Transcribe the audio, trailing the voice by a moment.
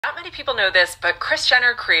Not many people know this, but Kris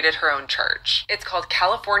Jenner created her own church. It's called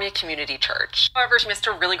California Community Church. However, she missed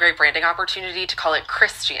a really great branding opportunity to call it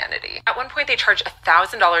Christianity. At one point, they charge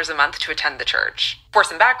 $1,000 a month to attend the church. For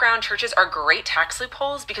some background, churches are great tax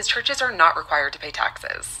loopholes because churches are not required to pay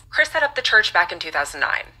taxes. Kris set up the church back in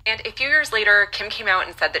 2009. And a few years later, Kim came out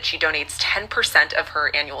and said that she donates 10% of her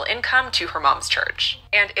annual income to her mom's church.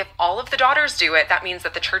 And if all of the daughters do it, that means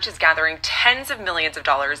that the church is gathering tens of millions of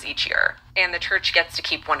dollars each year. And the church gets to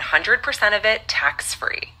keep 100% of it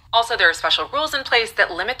tax-free. Also, there are special rules in place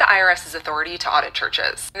that limit the IRS's authority to audit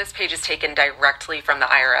churches. And this page is taken directly from the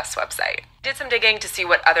IRS website. I did some digging to see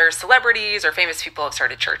what other celebrities or famous people have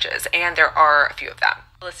started churches, and there are a few of them.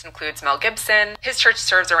 The list includes Mel Gibson. His church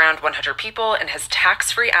serves around 100 people and has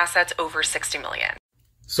tax-free assets over $60 million.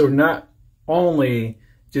 So not only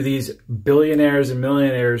do these billionaires and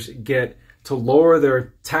millionaires get to lower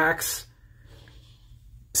their tax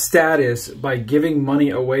status by giving money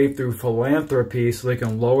away through philanthropy so they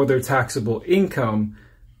can lower their taxable income,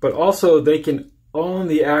 but also they can own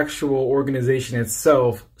the actual organization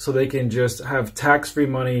itself so they can just have tax-free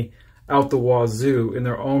money out the wazoo in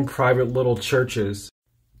their own private little churches.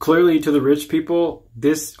 Clearly, to the rich people,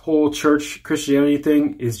 this whole church Christianity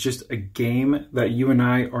thing is just a game that you and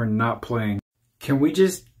I are not playing. Can we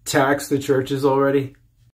just tax the churches already?